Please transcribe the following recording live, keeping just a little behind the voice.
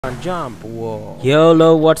Jump. Whoa.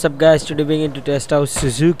 Hello, what's up guys? Today we're going to test out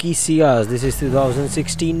Suzuki Ciaz. This is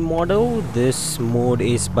 2016 model. This mode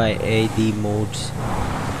is by AD Modes.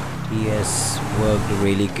 He has worked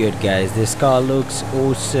really good, guys. This car looks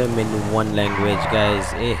awesome in one language,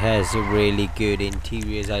 guys. It has really good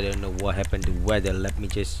interiors. I don't know what happened to weather. Let me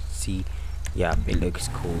just see. Yeah, it looks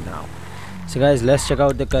cool now. So guys, let's check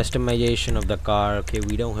out the customization of the car. Okay,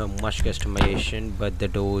 we don't have much customization, but the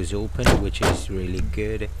door is open, which is really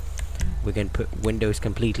good. We can put windows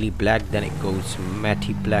completely black, then it goes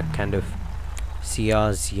matte black kind of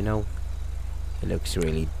Ciaz, you know. It looks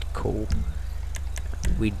really cool.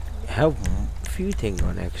 We have few things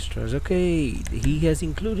on extras. Okay, he has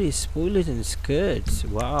included spoilers and skirts.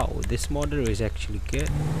 Wow, this model is actually good.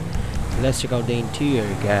 Let's check out the interior,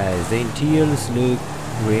 guys. The interiors look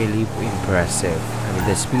really impressive. I mean,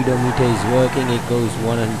 the speedometer is working. It goes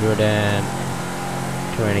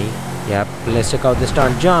 120. Yep. Let's check out the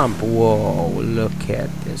stunt jump. Whoa, look at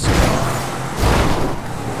this car.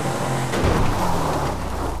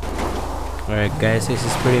 Alright guys, this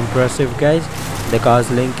is pretty impressive, guys. The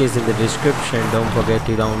car's link is in the description. Don't forget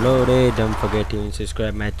to download it. Don't forget to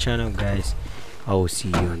subscribe my channel, guys. I will see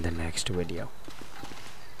you in the next video.